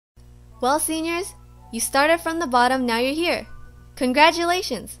Well, seniors, you started from the bottom, now you're here.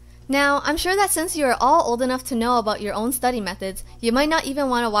 Congratulations! Now, I'm sure that since you are all old enough to know about your own study methods, you might not even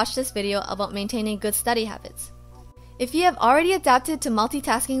want to watch this video about maintaining good study habits. If you have already adapted to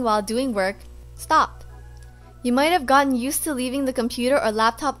multitasking while doing work, stop. You might have gotten used to leaving the computer or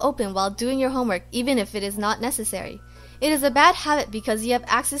laptop open while doing your homework even if it is not necessary. It is a bad habit because you have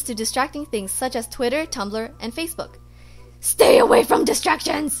access to distracting things such as Twitter, Tumblr, and Facebook. Stay away from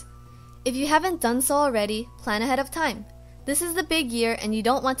distractions! If you haven't done so already, plan ahead of time. This is the big year and you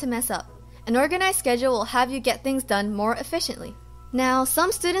don't want to mess up. An organized schedule will have you get things done more efficiently. Now,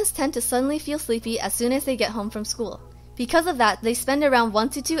 some students tend to suddenly feel sleepy as soon as they get home from school. Because of that, they spend around 1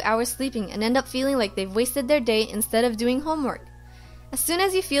 to 2 hours sleeping and end up feeling like they've wasted their day instead of doing homework. As soon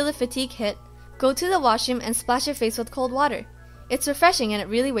as you feel the fatigue hit, go to the washroom and splash your face with cold water. It's refreshing and it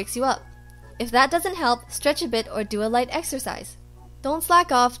really wakes you up. If that doesn't help, stretch a bit or do a light exercise. Don't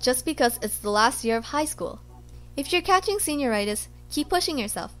slack off just because it's the last year of high school. If you're catching senioritis, keep pushing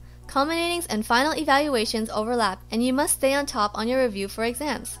yourself. Culminating and final evaluations overlap and you must stay on top on your review for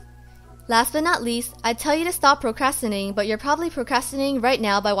exams. Last but not least, I'd tell you to stop procrastinating, but you're probably procrastinating right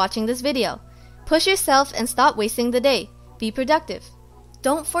now by watching this video. Push yourself and stop wasting the day. Be productive.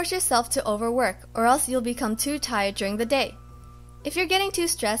 Don't force yourself to overwork or else you'll become too tired during the day. If you're getting too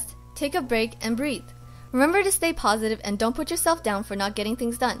stressed, take a break and breathe. Remember to stay positive and don't put yourself down for not getting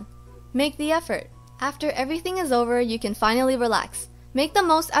things done. Make the effort. After everything is over, you can finally relax. Make the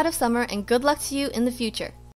most out of summer and good luck to you in the future.